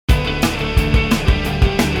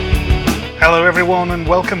Hello everyone and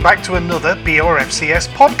welcome back to another BRFCS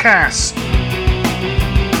podcast.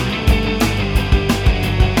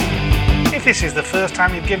 If this is the first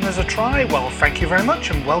time you've given us a try, well thank you very much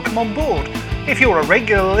and welcome on board. If you're a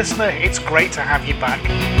regular listener, it's great to have you back.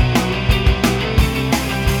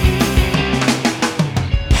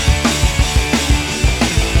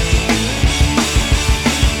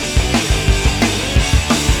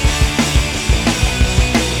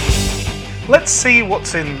 Let's see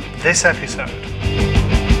what's in this episode.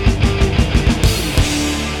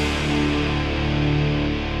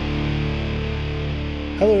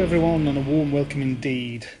 Hello everyone and a warm welcome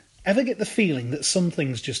indeed. Ever get the feeling that some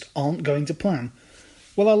things just aren't going to plan?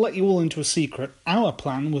 Well, I'll let you all into a secret. Our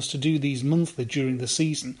plan was to do these monthly during the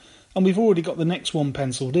season, and we've already got the next one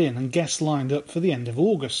penciled in and guests lined up for the end of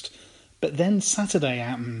August. But then Saturday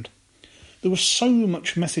happened. There was so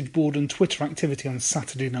much message board and Twitter activity on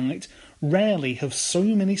Saturday night. Rarely have so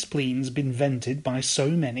many spleens been vented by so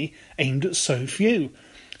many aimed at so few.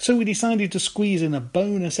 So we decided to squeeze in a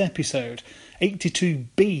bonus episode,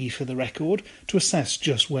 82B for the record, to assess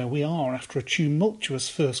just where we are after a tumultuous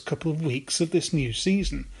first couple of weeks of this new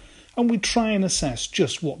season. And we try and assess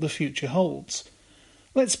just what the future holds.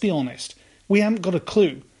 Let's be honest, we haven't got a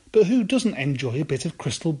clue, but who doesn't enjoy a bit of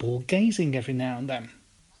crystal ball gazing every now and then?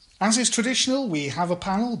 As is traditional, we have a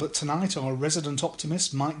panel, but tonight our resident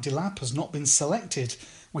optimist Mike Delap has not been selected.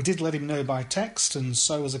 We did let him know by text, and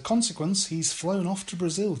so as a consequence he's flown off to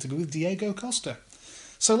Brazil to be with Diego Costa.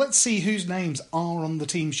 So let's see whose names are on the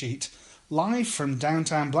team sheet. Live from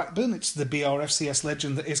downtown Blackburn, it's the BRFCS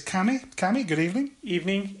legend that is Cammy. Cammy, good evening.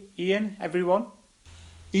 Evening, Ian, everyone.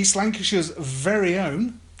 East Lancashire's very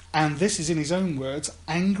own, and this is in his own words,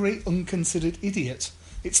 angry, unconsidered idiot.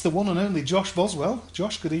 It's the one and only Josh Boswell.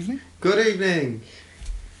 Josh, good evening. Good evening.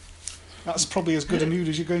 That's probably as good a mood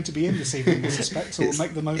as you're going to be in this evening, I suspect, so we'll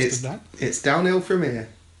make the most of that. It's downhill from here.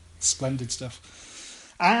 Splendid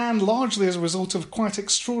stuff. And largely as a result of a quite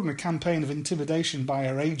extraordinary campaign of intimidation by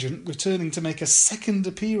her agent, returning to make a second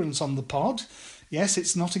appearance on the pod. Yes,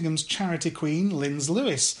 it's Nottingham's charity queen, Linz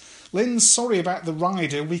Lewis. Linz, sorry about the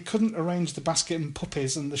rider. We couldn't arrange the basket and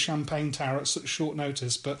puppies and the champagne tower at such short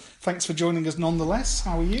notice, but thanks for joining us nonetheless.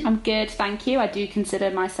 How are you? I'm good, thank you. I do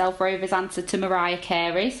consider myself Rover's answer to Mariah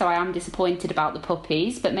Carey, so I am disappointed about the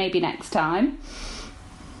puppies, but maybe next time.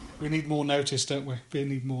 We need more notice, don't we? We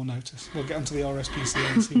need more notice. We'll get onto the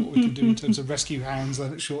RSPCA and see what we can do in terms of rescue hounds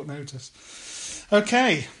then at short notice.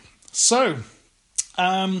 Okay, so,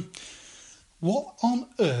 what on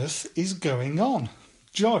earth is going on?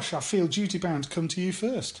 Josh, I feel duty-bound to come to you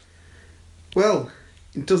first. Well,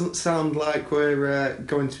 it doesn't sound like we're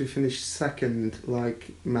going to be finished second,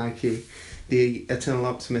 like Mikey, the eternal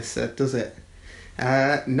optimist, said, does it?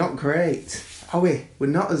 Not great. Are we? We're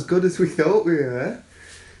not as good as we thought we were.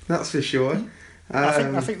 That's for sure.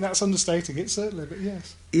 I think that's understating it, certainly, but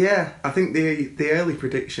yes. Yeah, I think the early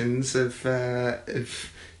predictions of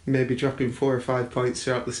maybe dropping 4 or 5 points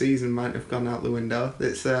throughout the season might have gone out the window.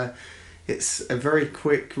 It's a very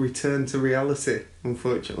quick return to reality,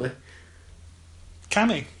 unfortunately.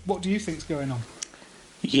 Cammy, what do you think's going on?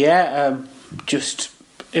 Yeah,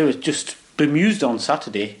 it was just bemused on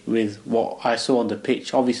Saturday with what I saw on the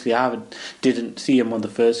pitch. Obviously, didn't see him on the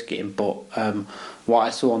first game, but what I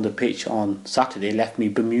saw on the pitch on Saturday left me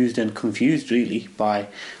bemused and confused, really, by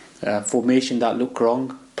formation that looked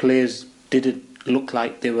wrong. Players didn't look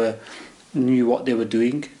like they knew what they were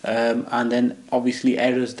doing, and then obviously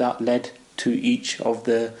errors that led to each of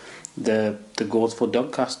the goals for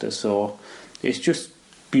Doncaster. So it's just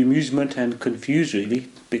bemusement and confused, really,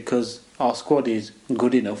 because our squad is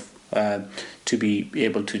good enough to be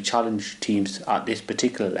able to challenge teams at this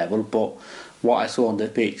particular level, but what I saw on the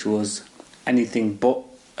pitch was anything but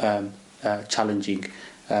challenging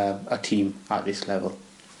a team at this level.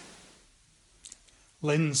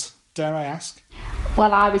 Linz, dare I ask?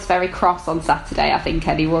 Well, I was very cross on Saturday. I think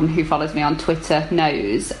anyone who follows me on Twitter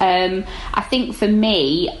knows. I think for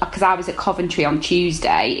me, because I was at Coventry on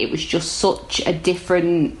Tuesday, it was just such a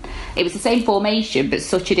different... It was the same formation, but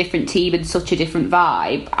such a different team and such a different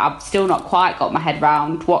vibe. I've still not quite got my head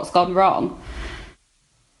round what's gone wrong.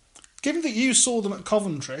 Given that you saw them at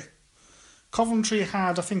Coventry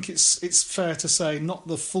had, I think it's fair to say, not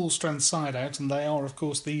the full-strength side out, and they are, of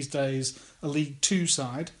course, these days a League Two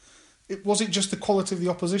side. Was it just the quality of the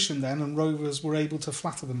opposition then, and Rovers were able to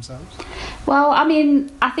flatter themselves? Well, I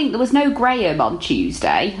mean, I think there was no Graham on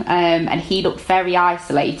Tuesday, and he looked very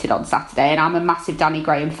isolated on Saturday, and I'm a massive Danny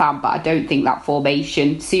Graham fan, but I don't think that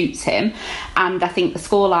formation suits him. And I think the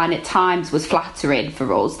scoreline at times was flattering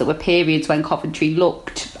for us. There were periods when Coventry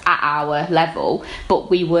looked at our level, but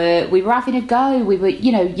we were having a go. We were,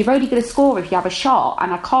 you're only going to score if you have a shot,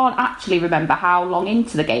 and I can't actually remember how long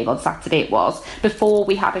into the game on Saturday it was before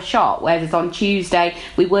we had a shot. Whereas on Tuesday,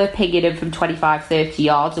 we were pinging them from 25, 30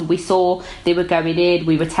 yards, and we saw they were going in,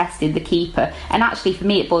 we were testing the keeper. And actually, for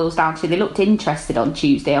me, it boils down to they looked interested on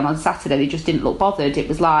Tuesday, and on Saturday, they just didn't look bothered. It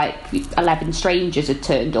was like 11 strangers had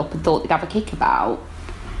turned up and thought they'd have a kickabout.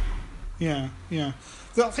 Yeah.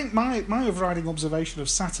 I think my overriding observation of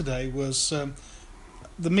Saturday was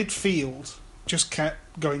the midfield just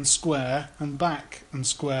kept going square and back and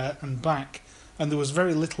square and back, and there was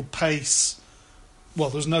very little pace. Well,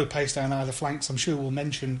 there was no pace down either flanks. I'm sure we'll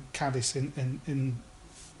mention Cadiz in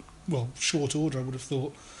short order, I would have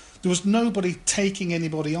thought. There was nobody taking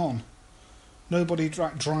anybody on. Nobody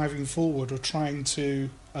driving forward or trying to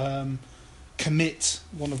commit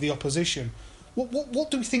one of the opposition. What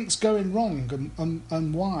do we think's going wrong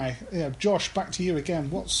and why? Yeah, Josh, back to you again.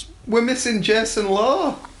 We're missing Jason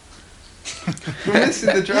Law. We're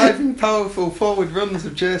missing the driving, powerful forward runs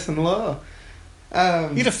of Jason Law.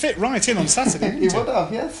 He'd have fit right in on Saturday. He would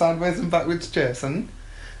have, yeah, sideways and backwards Jason.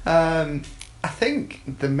 I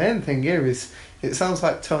think the main thing here is it sounds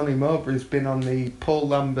like Tony Mowbray's been on the Paul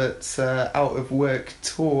Lambert's out of work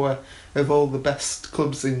tour of all the best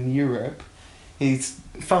clubs in Europe. He's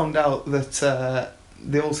found out that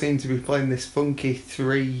they all seem to be playing this funky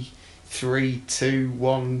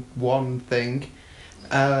 3-3-2-1-1 thing,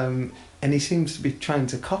 and he seems to be trying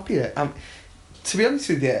to copy it. To be honest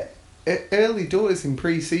with you, early doors in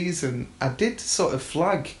pre-season, I did sort of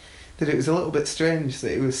flag that it was a little bit strange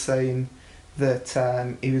that he was saying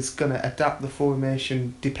that he was going to adapt the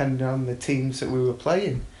formation depending on the teams that we were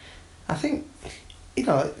playing. I think,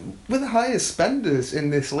 we're the highest spenders in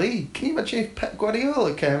this league. Can you imagine if Pep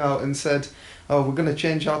Guardiola came out and said, we're going to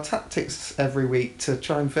change our tactics every week to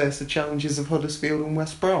try and face the challenges of Huddersfield and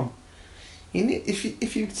West Brom?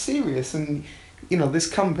 If you're serious, and this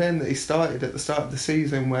campaign that he started at the start of the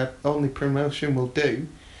season where only promotion will do,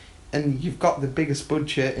 and you've got the biggest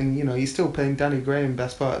budget, and you're still paying Danny Graham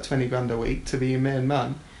best part of 20 grand a week to be your main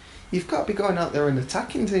man, you've got to be going out there and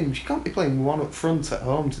attacking teams. You can't be playing one up front at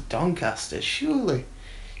home to Doncaster, surely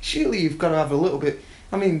you've got to have a little bit.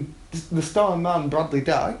 I mean, the star man Bradley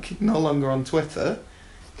Dack, no longer on Twitter,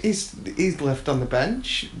 he's left on the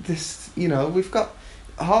bench. We've got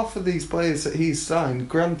half of these players that he's signed,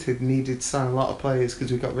 granted needed to sign a lot of players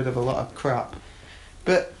because we got rid of a lot of crap,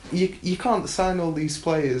 but you can't sign all these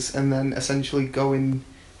players and then essentially go in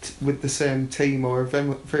with the same team or a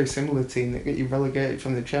very similar team that get you relegated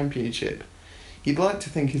from the Championship. You'd like to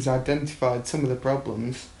think he's identified some of the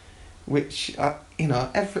problems, which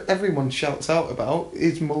everyone shouts out about.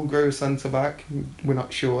 Is Mulgrew centre back? We're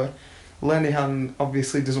not sure. Lenihan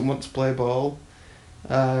obviously doesn't want to play ball.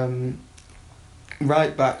 Right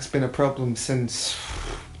back's been a problem since,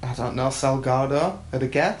 I don't know, Salgado,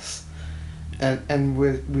 I'd guess. And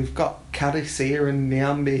we've got Cadiz here and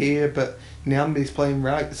Niambi here, but Niambi's playing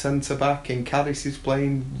right centre back and Cadiz is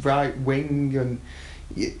playing right wing, and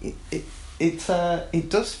it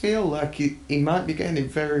does feel like he might be getting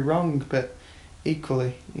it very wrong, but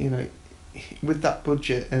equally, with that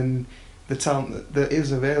budget and the talent that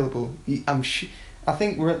is available, I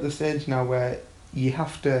think we're at the stage now where you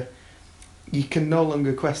can no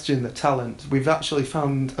longer question the talent. We've actually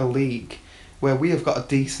found a league where we have got a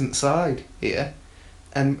decent side here,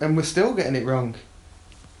 and we're still getting it wrong.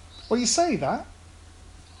 Well, you say that.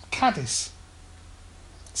 Cadiz.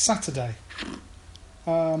 Saturday.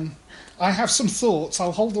 I have some thoughts.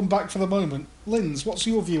 I'll hold them back for the moment. Linz, what's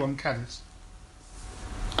your view on Cadiz?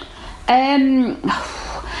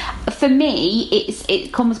 For me,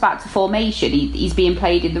 it comes back to formation. He's being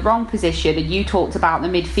played in the wrong position, and you talked about the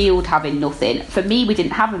midfield having nothing. For me, we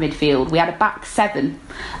didn't have a midfield. We had a back seven,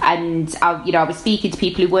 and I was speaking to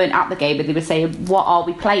people who weren't at the game, and they were saying, "What are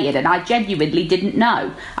we playing?" And I genuinely didn't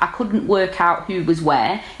know. I couldn't work out who was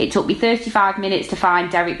where. It took me 35 minutes to find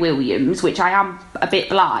Derek Williams, which I am a bit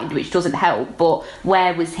blind, which doesn't help. But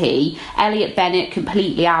where was he? Elliot Bennett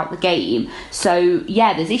completely out the game. So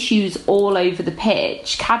yeah, there's issues all over the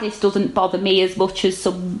pitch. Cadiz doesn't bother me as much as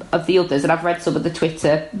some of the others, and I've read some of the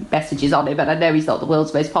Twitter messages on him, and I know he's not the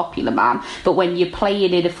world's most popular man, but when you're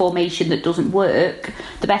playing in a formation that doesn't work,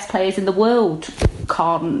 the best players in the world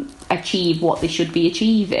can't achieve what they should be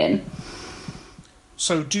achieving.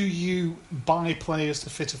 So, do you buy players to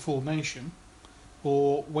fit a formation,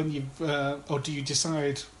 or or do you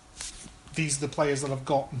decide these are the players that I've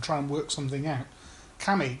got and try and work something out?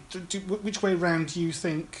 Cammy, which way round do you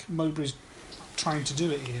think Mowbray's trying to do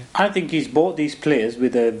it here? I think he's bought these players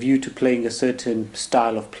with a view to playing a certain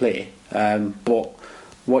style of play, but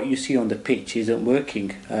what you see on the pitch isn't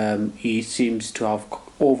working. He seems to have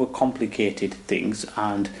overcomplicated things,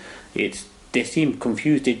 and they seem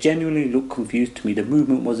confused. They genuinely look confused to me. The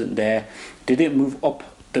movement wasn't there. They didn't move up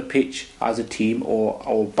the pitch as a team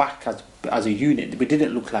or back as a unit. We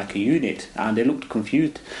didn't look like a unit, and they looked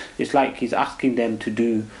confused. It's like he's asking them to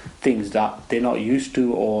do things that they're not used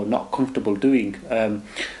to or not comfortable doing.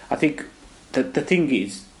 I think that the thing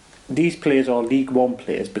is, these players are League One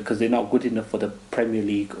players because they're not good enough for the Premier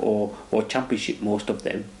League or Championship, most of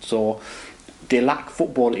them. So they lack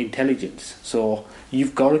football intelligence. So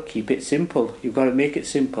you've got to keep it simple. You've got to make it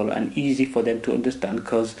simple and easy for them to understand,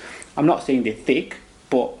 because I'm not saying they're thick,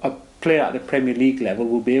 but a player at the Premier League level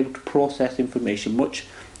will be able to process information much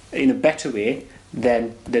in a better way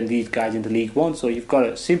than these guys in the League One. So you've got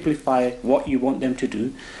to simplify what you want them to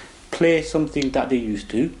do, play something that they're used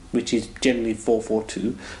to, which is generally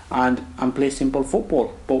 4-4-2, and play simple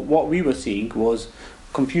football. But what we were seeing was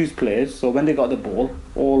confused players. So when they got the ball,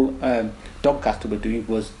 all Doncaster were doing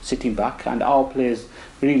was sitting back, and our players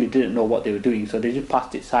really didn't know what they were doing, so they just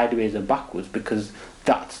passed it sideways and backwards because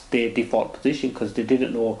that's their default position, because they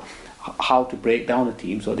didn't know how to break down a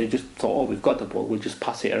team. So they just thought, oh, we've got the ball, we'll just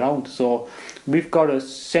pass it around. So we've got to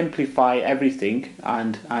simplify everything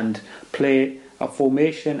and play a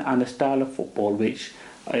formation and a style of football which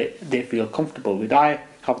they feel comfortable with. I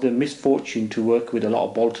have the misfortune to work with a lot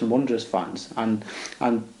of Bolton Wanderers fans, and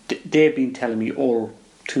they've been telling me all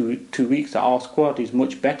two weeks that our squad is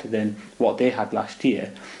much better than what they had last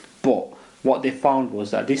year. But what they found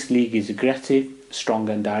was that this league is aggressive, strong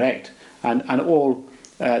and direct, and all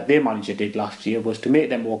their manager did last year was to make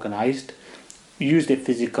them organised, use their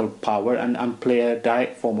physical power and play a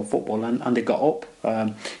direct form of football, and they got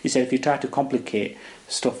up. He said if you try to complicate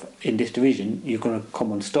stuff in this division, you're going to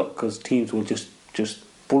come unstuck, because teams will just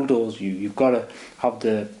bulldoze you. You've got to have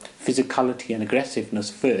the physicality and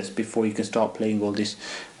aggressiveness first before you can start playing all this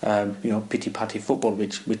pity-patty football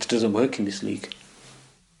which doesn't work in this league.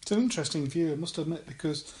 It's an interesting view, I must admit,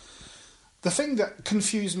 because the thing that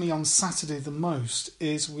confused me on Saturday the most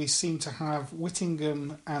is we seem to have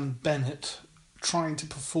Whittingham and Bennett trying to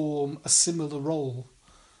perform a similar role,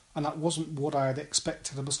 and that wasn't what I had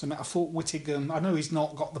expected, I must admit. I thought Whittingham, I know he's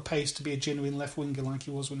not got the pace to be a genuine left winger like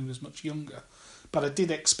he was when he was much younger, but I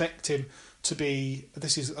did expect him to be,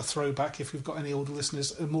 this is a throwback if we've got any older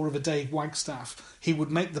listeners, more of a Dave Wagstaff. He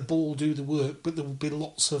would make the ball do the work, but there would be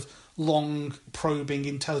lots of long, probing,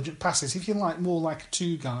 intelligent passes. If you like, more like a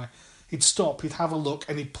two guy, he'd stop, he'd have a look,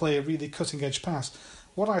 and he'd play a really cutting-edge pass.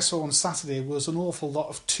 What I saw on Saturday was an awful lot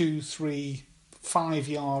of 2, 3,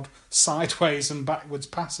 5-yard sideways and backwards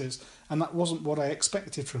passes, and that wasn't what I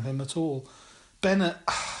expected from him at all. Bennett,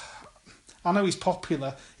 I know he's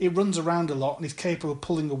popular, he runs around a lot and he's capable of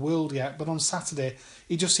pulling a worldie out, but on Saturday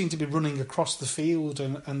he just seemed to be running across the field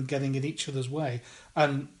and getting in each other's way.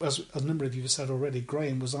 And as a number of you have said already,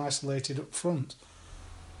 Graham was isolated up front.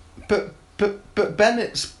 But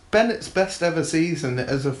Bennett's best ever season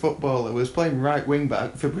as a footballer was playing right wing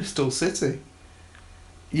back for Bristol City.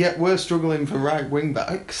 Yet we're struggling for right wing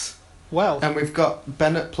backs. Well, and we've got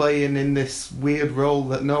Bennett playing in this weird role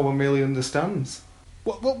that no one really understands.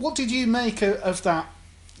 What did you make of that?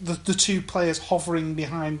 The two players hovering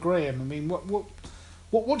behind Graham. I mean,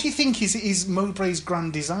 what do you think is Mowbray's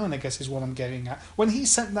grand design? I guess is what I'm getting at. When he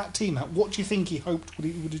sent that team out, what do you think he hoped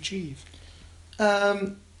he would achieve?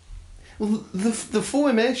 Well, the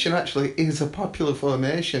formation actually is a popular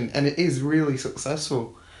formation, and it is really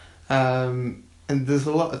successful. And there's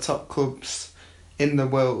a lot of top clubs in the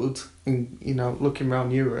world, and looking around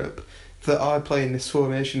Europe, that are playing this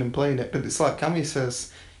formation and playing it. But it's like Cammy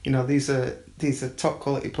says, these are top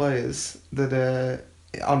quality players that are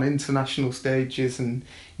on international stages and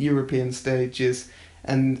European stages,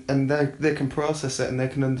 and they can process it and they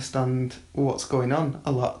can understand what's going on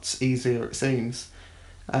a lot easier, it seems.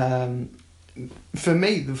 For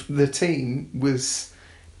me, the team was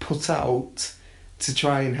put out to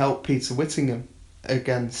try and help Peter Whittingham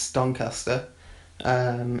against Doncaster.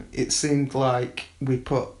 It seemed like we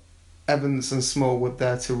put Evans and Smallwood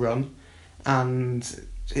there to run, and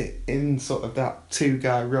in sort of that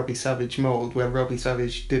two-guy Robbie Savage mould, where Robbie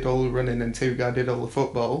Savage did all the running and two-guy did all the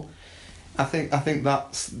football. I think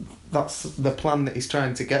that's the plan that he's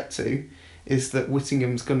trying to get to, is that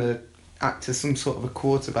Whittingham's going to act as some sort of a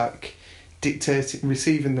quarterback dictating,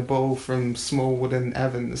 receiving the ball from Smallwood and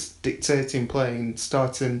Evans, dictating play and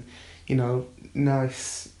starting,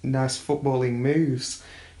 nice footballing moves.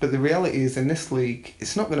 But the reality is, in this league,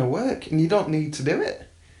 it's not going to work, and you don't need to do it.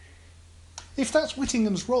 If that's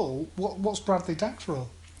Whittingham's role, what's Bradley Dack's role?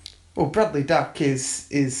 Well, Bradley Dack is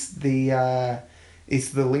the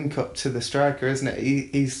link up to the striker, isn't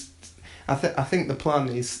it? I think the plan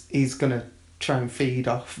is he's going to try and feed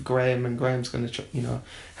off Graham, and Graham's going to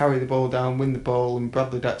harry the ball down, win the ball, and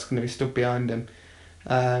Bradley Dack's going to be stood behind him.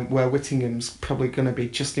 Where Whittingham's probably going to be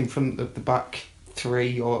just in front of the back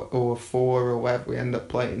three or four or whatever we end up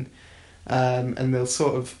playing, and they'll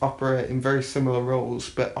sort of operate in very similar roles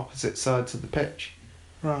but opposite sides of the pitch.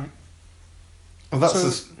 Right. Well,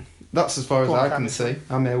 that's as far as I can see.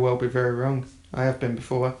 I may well be very wrong. I have been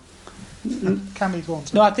before. Can we go on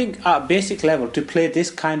to No, I think at basic level, to play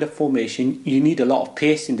this kind of formation, you need a lot of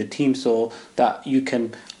pace in the team so that you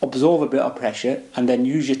can absorb a bit of pressure and then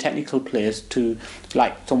use your technical players to,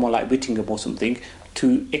 like someone like Whittingham or something,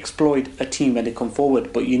 to exploit a team when they come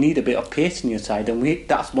forward. But you need a bit of pace in your side, and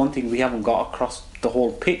that's one thing we haven't got across the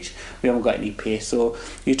whole pitch. We haven't got any pace, so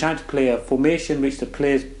you're trying to play a formation which the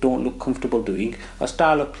players don't look comfortable doing, a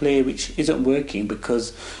style of play which isn't working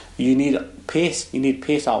because you need pace. You need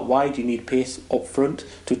pace out wide, you need pace up front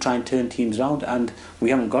to try and turn teams around, and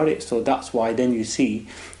we haven't got it. So that's why then you see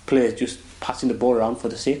players just passing the ball around for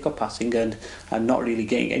the sake of passing and not really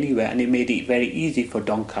getting anywhere, and it made it very easy for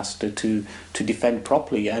Doncaster to defend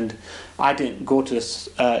properly. And I didn't go to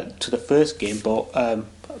the first game, but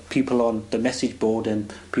people on the message board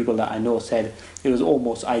and people that I know said it was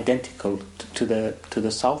almost identical to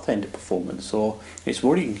the Southend performance. So it's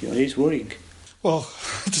worrying. It's worrying. Well,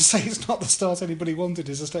 to say it's not the start anybody wanted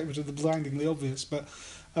is a statement of the blindingly obvious. But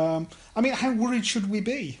how worried should we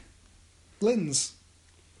be, Linz?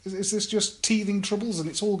 Is this just teething troubles and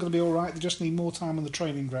it's all going to be all right? They just need more time on the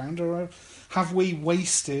training ground, or have we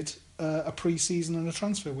wasted a pre-season and a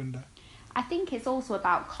transfer window? I think it's also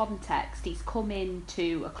about context. He's come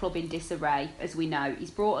into a club in disarray, as we know. He's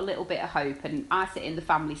brought a little bit of hope, and I sit in the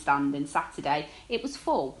family stand, and Saturday it was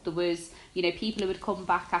full. There was, people who had come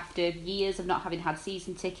back after years of not having had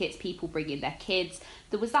season tickets, people bringing their kids.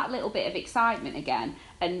 There was that little bit of excitement again,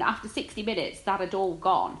 and after 60 minutes, that had all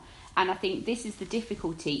gone. And I think this is the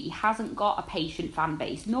difficulty. He hasn't got a patient fan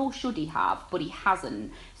base, nor should he have, but he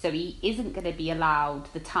hasn't. So he isn't going to be allowed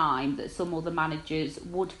the time that some other managers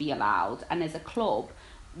would be allowed. And as a club,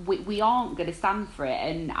 we aren't going to stand for it.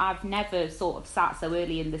 And I've never sort of sat so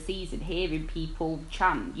early in the season hearing people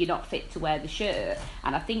chant, "You're not fit to wear the shirt."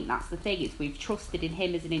 And I think that's the thing, is we've trusted in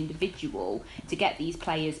him as an individual to get these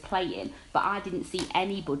players playing. But I didn't see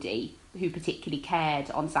anybody who particularly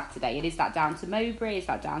cared on Saturday. And is that down to Mowbray? Is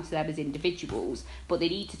that down to them as individuals? But they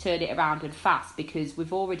need to turn it around and fast, because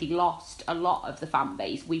we've already lost a lot of the fan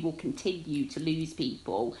base. We will continue to lose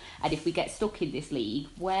people. And if we get stuck in this league,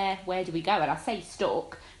 where do we go? And I say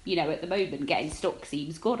stuck, at the moment getting stuck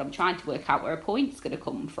seems good. I'm trying to work out where a point's going to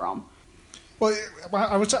come from. Well,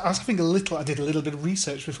 I was having I did a little bit of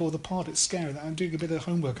research before the pod. It's scary that I'm doing a bit of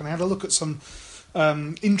homework, and I had a look at some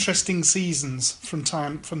interesting seasons from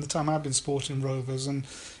the time I've been supporting Rovers. And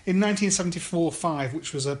in 1974-5,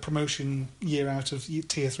 which was a promotion year out of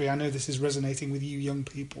Tier 3, I know this is resonating with you young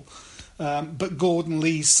people, but Gordon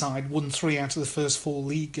Lee's side won 3 out of the first 4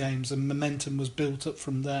 league games, and momentum was built up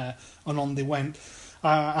from there, and on they went.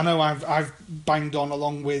 I know I've banged on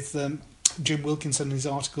along with Jim Wilkinson in his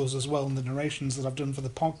articles as well, and the narrations that I've done for the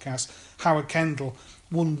podcast. Howard Kendall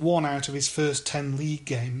won 1 out of his first 10 league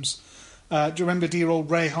games. Do you remember dear old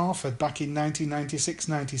Ray Harford back in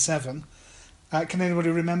 1996-97? Can anybody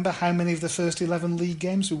remember how many of the first 11 league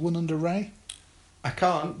games we won under Ray? I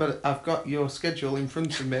can't, but I've got your schedule in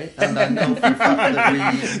front of me, and I know for a fact that we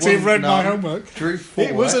won. So you've read my homework. Drew 4.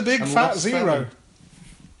 It was a big fat 0. 7.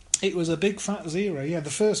 It was a big fat 0. Yeah, the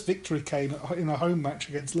first victory came in a home match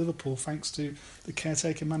against Liverpool, thanks to the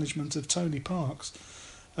caretaker management of Tony Parks.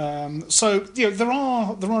 So there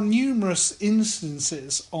are numerous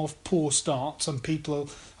instances of poor starts, and people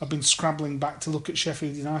have been scrabbling back to look at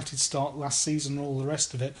Sheffield United's start last season and all the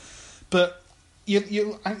rest of it. But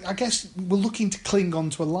I guess we're looking to cling on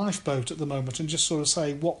to a lifeboat at the moment and just sort of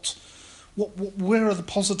say where are the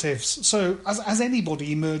positives. So has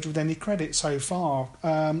anybody emerged with any credit so far?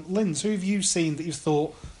 Linz, who have you seen that you've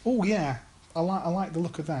thought, oh yeah, I like the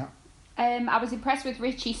look of that? I was impressed with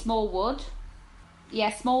Richie Smallwood. Yeah,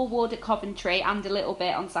 Smallwood at Coventry, and a little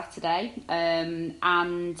bit on Saturday. And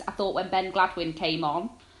I thought when Ben Gladwin came on,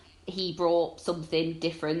 he brought something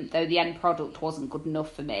different, though the end product wasn't good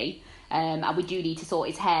enough for me. And we do need to sort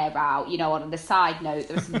his hair out. You know, on the side note,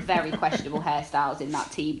 there are some very questionable hairstyles in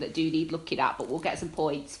that team that do need looking at, but we'll get some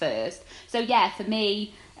points first. So, yeah, for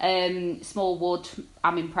me, Smallwood,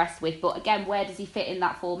 I'm impressed with. But again, where does he fit in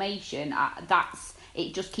that formation?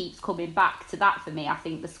 It just keeps coming back to that for me. I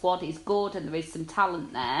think the squad is good and there is some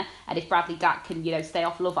talent there. And if Bradley Dack can, stay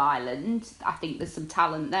off Love Island, I think there's some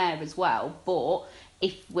talent there as well. But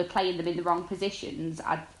if we're playing them in the wrong positions,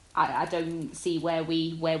 I don't see where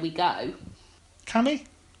we go. Cammy?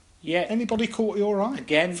 Yeah. Anybody caught your eye?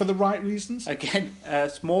 Again. For the right reasons? Again,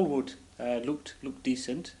 Smallwood looked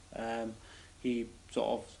decent. He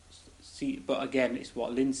sort of... But again, it's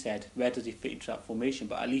what Lynn said. Where does he fit into that formation?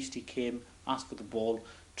 But at least he came, asked for the ball,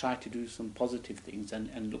 tried to do some positive things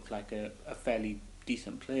and looked like a fairly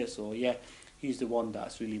decent player. So, yeah, he's the one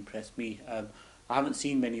that's really impressed me. I haven't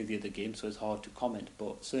seen many of the other games, so it's hard to comment.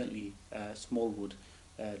 But certainly Smallwood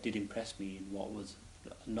did impress me in what was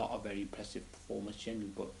not a very impressive performance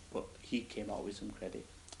generally. But he came out with some credit.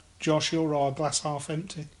 Josh, you're our glass half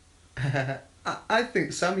empty. I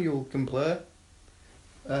think Samuel can play.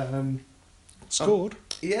 Scored?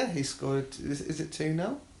 Yeah, he scored. Is it 2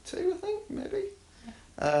 now? 2, I think, maybe.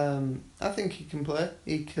 I think he can play.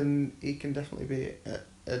 He can definitely be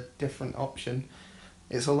a different option.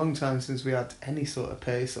 It's a long time since we had any sort of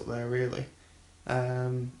pace up there, really.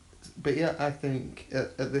 But yeah, I think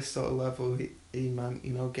at this sort of level, he might,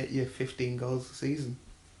 get you 15 goals a season.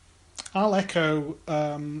 I'll echo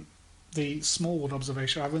the Smallwood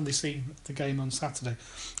observation. I've only seen the game on Saturday,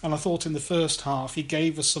 and I thought in the first half he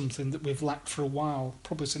gave us something that we've lacked for a while,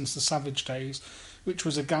 probably since the Savage days, which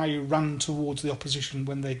was a guy who ran towards the opposition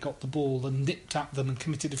when they got the ball and nipped at them and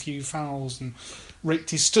committed a few fouls and raked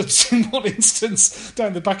his studs in one instance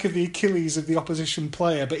down the back of the Achilles of the opposition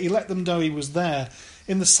player, but he let them know he was there.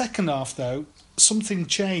 In the second half, though, something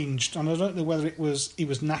changed, and I don't know whether it was he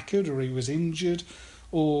was knackered or he was injured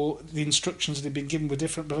or the instructions that had been given were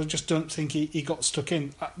different, but I just don't think he got stuck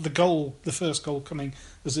in. The first goal coming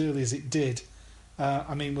as early as it did,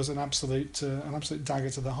 was an absolute dagger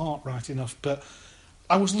to the heart, right enough. But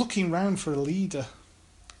I was looking round for a leader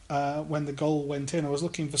when the goal went in. I was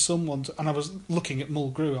looking for someone, and I was looking at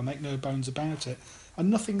Mulgrew, I make no bones about it, and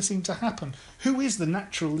nothing seemed to happen. Who is the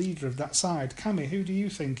natural leader of that side? Cammy, who do you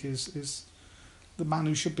think is the man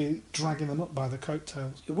who should be dragging them up by the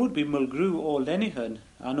coattails? It would be Mulgrew or Lenihan.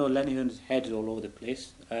 I know Lenihan's head is all over the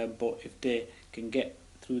place, but if they can get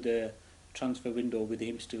through the transfer window with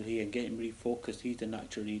him still here and get him refocused, he's the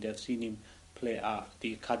natural leader. I've seen him play at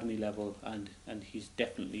the academy level, and he's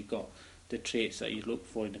definitely got the traits that you look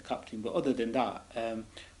for in a captain. But other than that,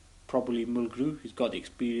 probably Mulgrew. He's got the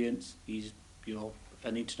experience. He's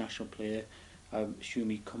an international player. I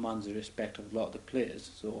assume he commands the respect of a lot of the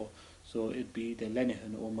players. So it'd be the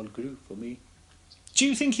Lenihan or Mulgrew for me. Do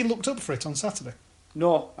you think he looked up for it on Saturday?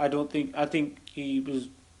 No, I don't think. I think he was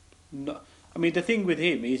not. I mean, the thing with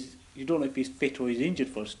him is you don't know if he's fit or he's injured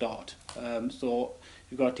for a start. So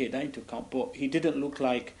you've got to take that into account. But he didn't look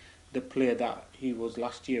like the player that he was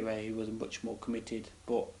last year, where he was much more committed.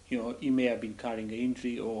 But he may have been carrying an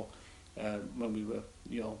injury, or when we were,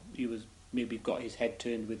 he was maybe got his head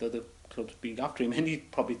turned with other clubs being after him, and he's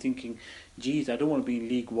probably thinking, "Geez, I don't want to be in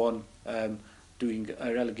League One doing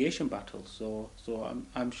a relegation battle." So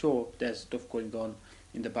I'm sure there's stuff going on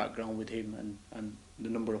in the background with him and the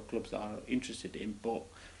number of clubs that are interested in him.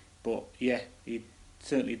 But yeah, he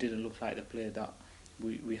certainly didn't look like the player that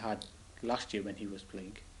we had last year when he was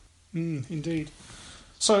playing. Indeed.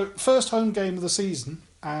 So, first home game of the season,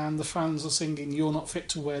 and the fans are singing "You're not fit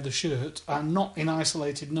to wear the shirt," and not in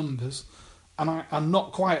isolated numbers, and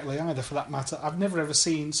not quietly either, for that matter. I've never ever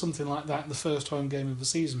seen something like that in the first home game of the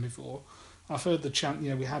season before. I've heard the chant.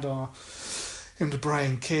 We had our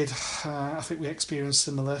Brian Kidd. I think we experienced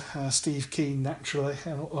similar. Steve Keane, naturally,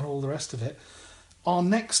 and all the rest of it. Our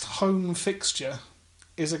next home fixture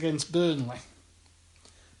is against Burnley.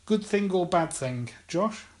 Good thing or bad thing,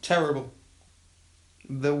 Josh? Terrible.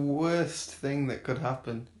 The worst thing that could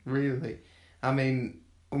happen, really. I mean,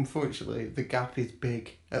 unfortunately, the gap is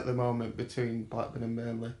big at the moment between Blackburn and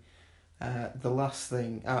Burnley. The last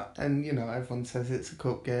thing, and everyone says it's a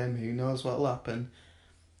cup game, who knows what'll happen,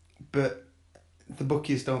 but the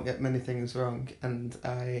bookies don't get many things wrong, and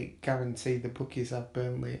I guarantee the bookies have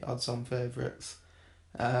Burnley odds-on favourites.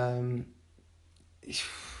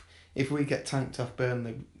 If we get tanked off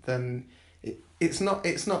Burnley, then it's not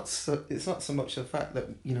so much the fact that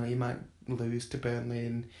you might lose to Burnley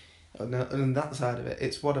and that side of it.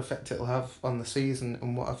 It's what effect it'll have on the season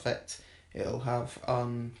and what effect it'll have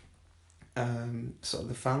on sort of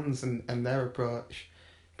the fans and their approach.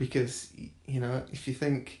 because, if you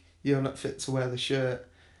think you're not fit to wear the shirt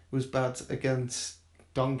was bad against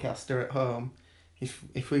Doncaster at home,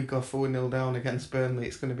 if we go 4-0 down against Burnley,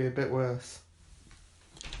 it's going to be a bit worse.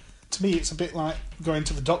 To me, it's a bit like going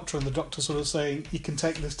to the doctor and the doctor sort of saying, you can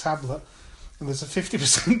take this tablet and there's a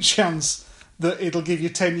 50% chance that it'll give you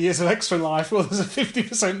 10 years of extra life, or there's a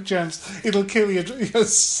 50% chance it'll kill you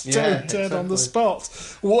stone dead on the spot.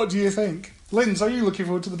 What do you think? Linz, are you looking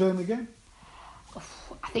forward to the Burnley game?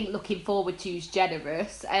 I think looking forward to is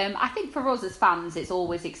generous. I think for us as fans, it's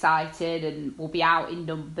always exciting, and we'll be out in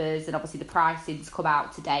numbers, and obviously the pricing's come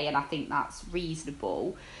out today, and I think that's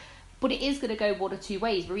reasonable. But it is going to go one or two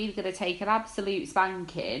ways. We're either going to take an absolute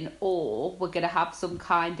spanking, or we're going to have some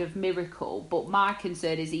kind of miracle. But my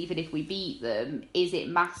concern is, even if we beat them, is it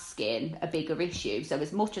masking a bigger issue? So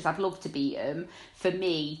as much as I'd love to beat them, for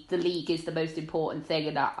me, the league is the most important thing.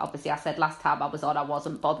 And obviously I said last time I was on, I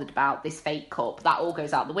wasn't bothered about this fake cup. That all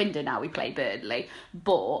goes out the window now we play Burnley.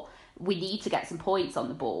 But we need to get some points on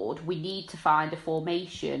the board. We need to find a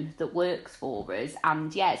formation that works for us.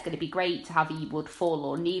 And yeah, it's going to be great to have Ewood full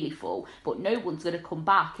or nearly full, but no one's going to come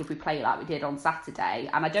back if we play like we did on Saturday.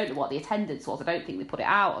 And I don't know what the attendance was. I don't think they put it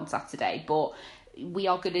out on Saturday, but we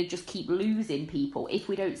are going to just keep losing people if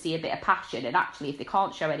we don't see a bit of passion. And actually, if they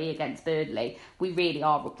can't show any against Burnley, we really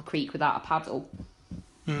are up the creek without a paddle.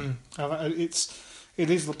 It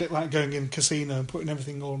is a bit like going in casino and putting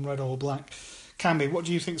everything on red or black. Camby, what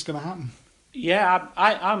do you think is going to happen? Yeah,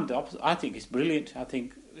 I'm the opposite. I think it's brilliant. I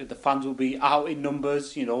think the fans will be out in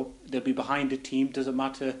numbers. They'll be behind the team. Doesn't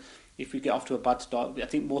matter if we get off to a bad start. I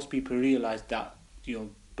think most people realise that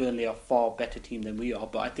Burnley are a far better team than we are.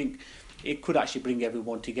 But I think it could actually bring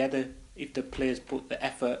everyone together if the players put the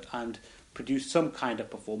effort and produce some kind of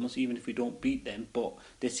performance, even if we don't beat them. But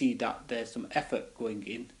they see that there's some effort going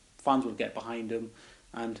in. Fans will get behind them.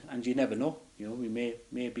 And you never know, we may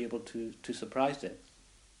be able to surprise them.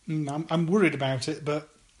 I'm worried about it, but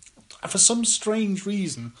for some strange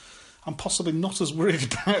reason, I'm possibly not as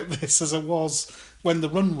worried about this as I was when the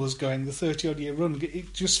run was going, the 30-odd year run.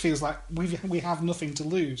 It just feels like we have nothing to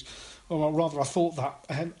lose. Or rather, I thought that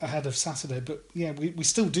ahead of Saturday, but yeah, we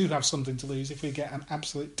still do have something to lose if we get an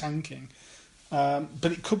absolute tanking.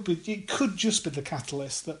 But it could just be the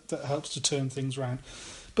catalyst that helps to turn things around.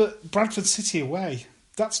 But Bradford City away,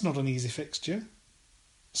 that's not an easy fixture.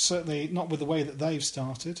 Certainly not with the way that they've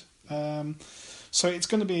started. So it's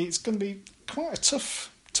going to be quite a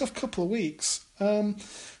tough couple of weeks.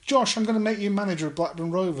 Josh, I'm going to make you manager of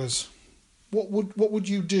Blackburn Rovers. What would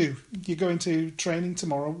you do? You're going to training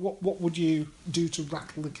tomorrow. What would you do to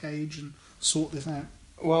rattle the cage and sort this out?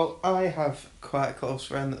 Well, I have quite a close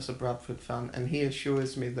friend that's a Bradford fan, and he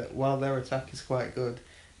assures me that while their attack is quite good,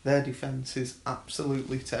 their defence is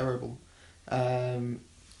absolutely terrible. And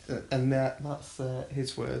that's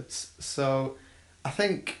his words. So I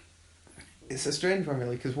think it's a strange one,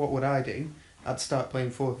 really, because what would I do? I'd start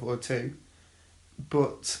playing 4-4-2,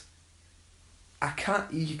 but I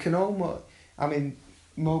can't. You can almost. I mean,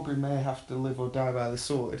 Mowbray may have to live or die by the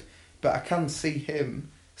sword, but I can see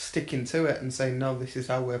him sticking to it and saying, "No, this is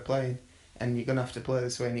how we're playing, and you're gonna have to play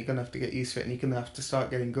this way, and you're gonna have to get used to it, and you're gonna have to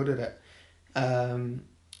start getting good at it."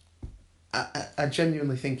 I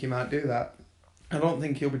genuinely think he might do that. I don't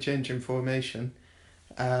think he'll be changing formation.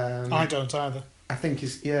 I don't either. I think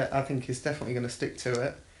he's definitely going to stick to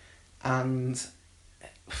it, and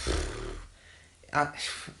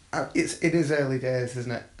it is early days,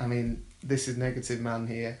 isn't it? I mean, this is negative man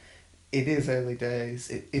here. It is early days.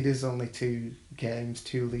 It is only 2 games,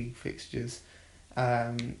 2 league fixtures.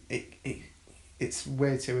 It's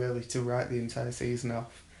way too early to write the entire season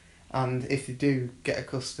off. And if they do get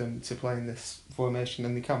accustomed to playing this formation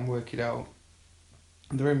and they can work it out,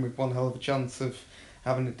 they're in with one hell of a chance of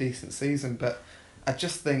having a decent season. But I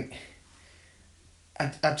just think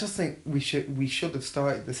we should have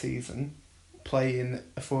started the season playing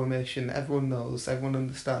a formation everyone knows, everyone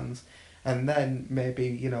understands, and then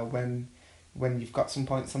maybe when you've got some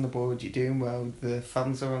points on the board, you're doing well, the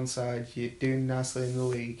fans are on side, you're doing nicely in the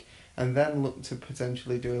league, and then look to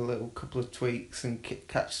potentially do a little couple of tweaks and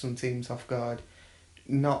catch some teams off guard.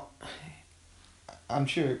 I'm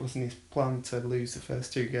sure it wasn't his plan to lose the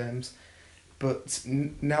first 2 games, but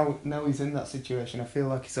now he's in that situation. I feel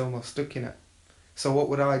like he's almost stuck in it. So what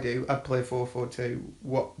would I do? I'd play 4-4-2.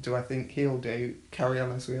 What do I think he'll do? Carry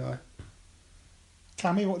on as we are.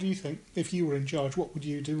 Cammy, what do you think? If you were in charge, what would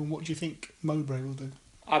you do, and what do you think Mowbray will do?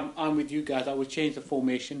 I'm with you guys. I would change the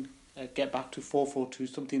formation, get back to 4-4-2,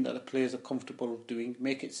 something that the players are comfortable doing,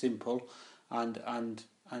 make it simple, and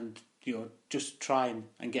just try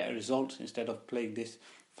and get a result instead of playing this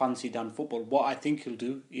fancy done football. What I think he'll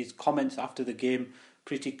do is comments after the game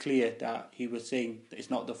pretty clear that he was saying that it's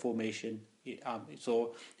not the formation.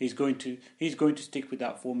 So he's going to stick with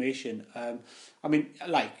that formation. I mean,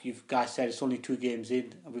 like you guys said, it's only 2 games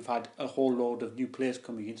in, and we've had a whole load of new players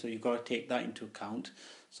coming in, so you've got to take that into account.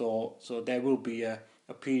 So there will be a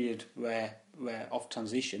period where of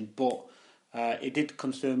transition, but it did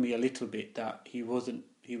concern me a little bit that he was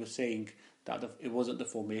saying that it wasn't the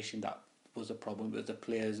formation that was the problem, it was the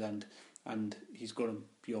players, and he's going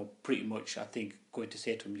to, pretty much, I think, going to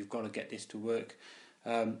say to him, you've got to get this to work.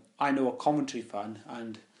 I know a Coventry fan,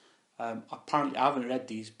 and apparently, I haven't read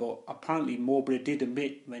these, but apparently Mowbray did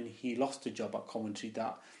admit when he lost the job at Coventry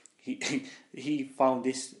that he found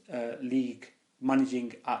this league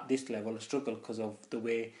managing at this level a struggle because of the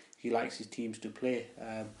way he likes his teams to play.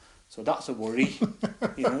 So that's a worry.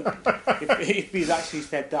 If he's actually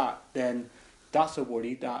said that, then that's a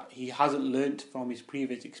worry that he hasn't learnt from his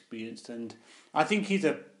previous experience. And I think he's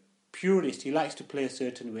a purist. He likes to play a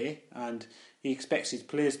certain way, and he expects his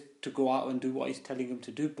players to go out and do what he's telling them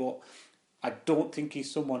to do. But I don't think he's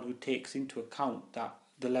someone who takes into account that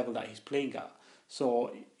the level that he's playing at.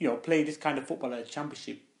 So, playing this kind of football at a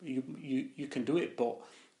championship, you can do it, but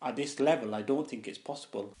at this level, I don't think it's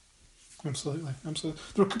possible. Absolutely.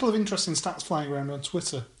 There are a couple of interesting stats flying around on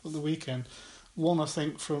Twitter at the weekend. One, I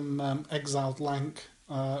think, from Exiled Lank,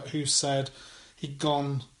 who said he'd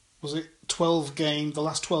gone, was it 12 games, the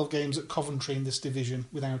last 12 games at Coventry in this division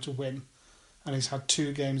without a win, and he's had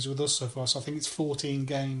 2 games with us so far, so I think it's 14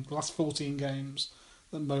 games, the last 14 games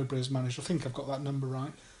that Mowbray has managed. I think I've got that number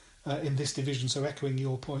right, in this division, so echoing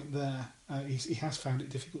your point there, he has found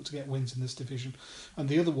it difficult to get wins in this division. And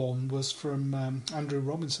the other one was from Andrew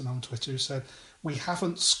Robinson on Twitter, who said, we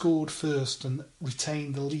haven't scored first and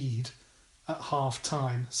retained the lead at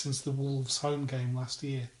half-time since the Wolves home game last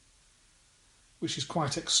year, which is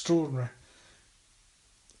quite extraordinary.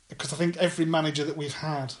 Because I think every manager that we've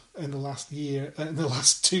had in the last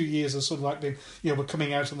 2 years has sort of like been, we're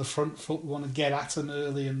coming out on the front foot, we want to get at them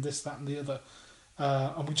early and this, that and the other.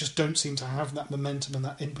 And we just don't seem to have that momentum and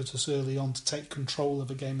that impetus early on to take control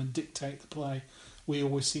of a game and dictate the play. We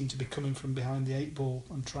always seem to be coming from behind the 8 ball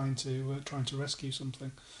and trying to rescue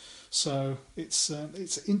something. So it's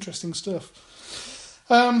interesting stuff.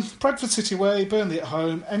 Bradford City away, Burnley at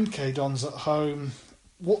home, MK Dons at home.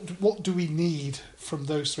 What do we need from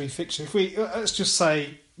those 3 fixtures? If we let's just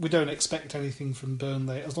say we don't expect anything from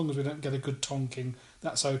Burnley, as long as we don't get a good tonking,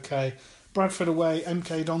 that's okay. Bradford away,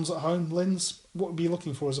 MK Dons at home. Linz, what would you be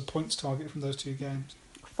looking for as a points target from those 2 games?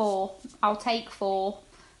 4. I'll take 4.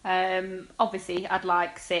 Obviously, I'd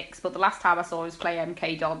like 6, but the last time I saw us play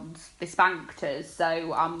MK Dons, they spanked us,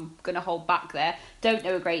 so I'm going to hold back there. Don't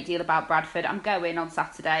know a great deal about Bradford. I'm going on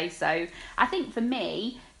Saturday, so I think for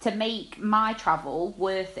me, to make my travel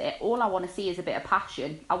worth it, all I want to see is a bit of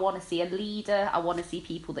passion. I want to see a leader, I want to see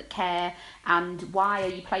people that care, and why are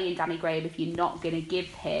you playing Danny Graham if you're not going to give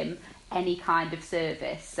him any kind of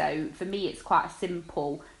service? So for me, it's quite a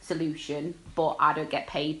simple solution, but I don't get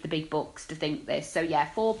paid the big bucks to think this. So yeah,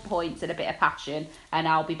 4 points and a bit of passion, and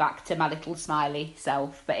I'll be back to my little smiley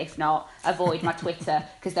self. But if not, avoid my Twitter,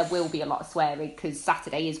 because there will be a lot of swearing, because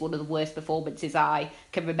Saturday is one of the worst performances I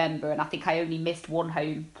can remember, and I think I only missed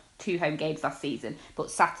 2 home games last season,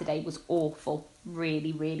 but Saturday was awful.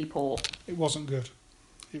 Really, really poor. It wasn't good.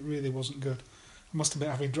 It really wasn't good. I must admit,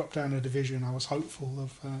 having dropped down a division, I was hopeful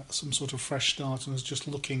of some sort of fresh start and was just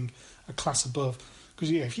looking a class above.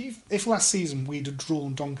 Because if last season we'd have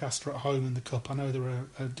drawn Doncaster at home in the cup, I know they were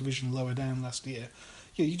a division lower down last year.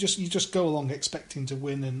 You just go along expecting to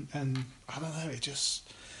win, and I don't know, it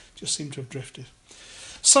just seemed to have drifted.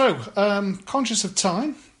 So, conscious of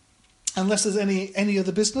time, unless there's any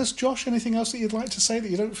other business, Josh, anything else that you'd like to say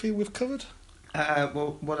that you don't feel we've covered?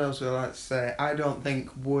 Well, what else would I like to say? I don't think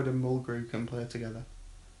Wood and Mulgrew can play together.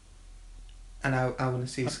 And I want to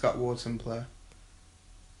see Scott Wharton play.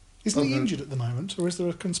 Isn't he injured at the moment, or is there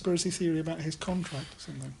a conspiracy theory about his contract or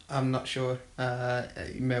something? I'm not sure.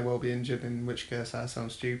 He may well be injured, in which case I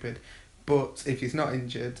sound stupid. But if he's not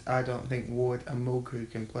injured, I don't think Wood and Mulgrew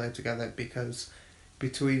can play together, because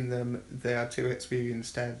between them they are 2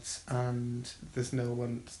 experienced heads, and there's no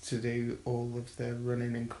one to do all of the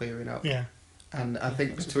running and clearing up. Yeah. And I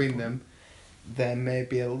think between them, there may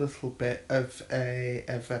be a little bit of a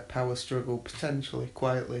power struggle potentially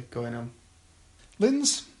quietly going on.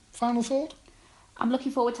 Linz, final thought? I'm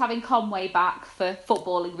looking forward to having Conway back for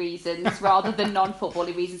footballing reasons rather than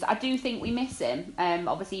non-footballing reasons. I do think we miss him.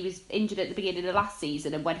 Obviously, he was injured at the beginning of last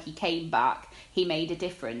season, and when he came back, he made a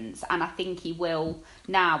difference. And I think he will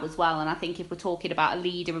now as well. And I think if we're talking about a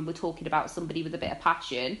leader and we're talking about somebody with a bit of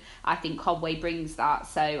passion, I think Conway brings that.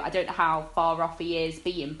 So I don't know how far off he is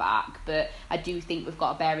being back, but I do think we've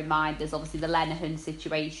got to bear in mind there's obviously the Lenihan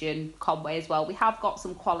situation, Conway as well. We have got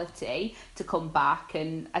some quality to come back,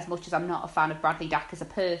 and as much as I'm not a fan of Bradley Dack as a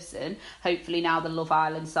person, hopefully now the Love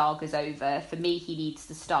Island saga's over, for me he needs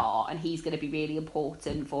to start, and he's going to be really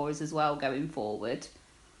important for us as well going forward.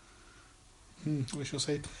 We shall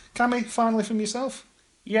see. Cammy, finally from yourself?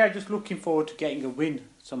 Yeah, just looking forward to getting a win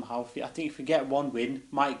somehow. I think if we get one win,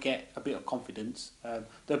 might get a bit of confidence.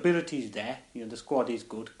 The ability is there. The squad is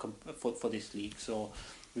good for this league, so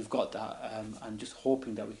we've got that. And just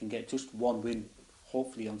hoping that we can get just one win,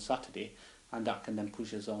 hopefully on Saturday, and that can then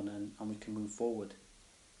push us on and we can move forward.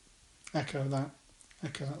 Echo that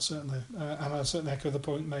certainly. And I certainly echo the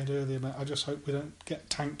point made earlier about I just hope we don't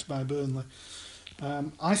get tanked by Burnley.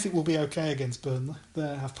 I think we'll be okay against Burnley.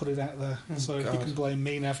 There, I've put it out there, so you can blame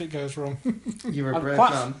me now if it goes wrong. You're a brave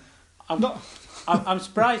man. I'm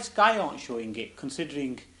surprised Sky aren't showing it,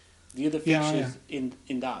 considering the other fixtures in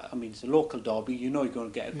that. I mean, it's a local derby. You're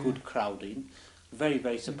going to get a good crowd in. Very,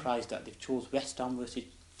 very surprised that they've chose West Ham versus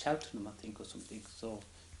Cheltenham, I think, or something. So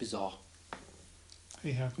bizarre.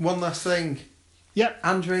 Yeah. One last thing. Yep.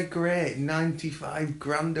 Andre Gray, 95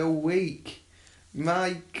 grand a week.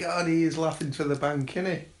 My God, he is laughing to the bank,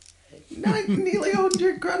 isn't he? Nearly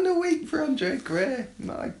 100 grand a week for Andre Gray.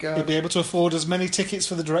 My God. He'll be able to afford as many tickets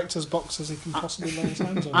for the director's box as he can possibly lay his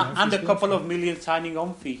hands on. And a couple of million signing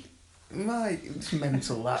on fee. It's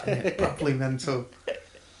mental, that, isn't it? Properly mental.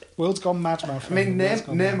 World's gone mad, my friend. I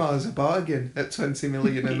mean, Neymar's a bargain at 20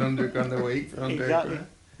 million and 100 grand a week for Andre Gray.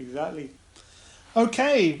 Exactly.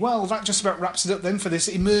 Okay, well, that just about wraps it up then for this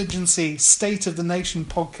emergency State of the Nation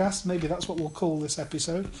podcast. Maybe that's what we'll call this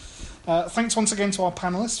episode. Thanks once again to our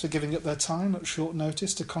panellists for giving up their time at short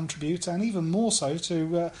notice to contribute, and even more so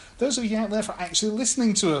to those of you out there for actually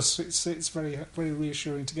listening to us. It's very, very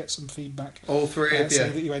reassuring to get some feedback. All three of you.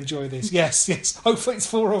 Saying that you enjoy this. Yes. Hopefully it's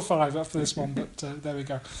 4 or 5 after this one, but there we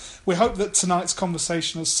go. We hope that tonight's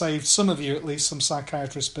conversation has saved some of you at least some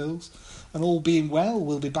psychiatrist bills. And all being well,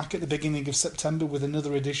 we'll be back at the beginning of September with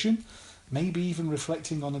another edition, maybe even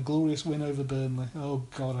reflecting on a glorious win over Burnley. Oh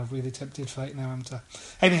God, I've really tempted fate now, haven't I?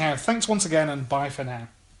 Anyhow, thanks once again and bye for now.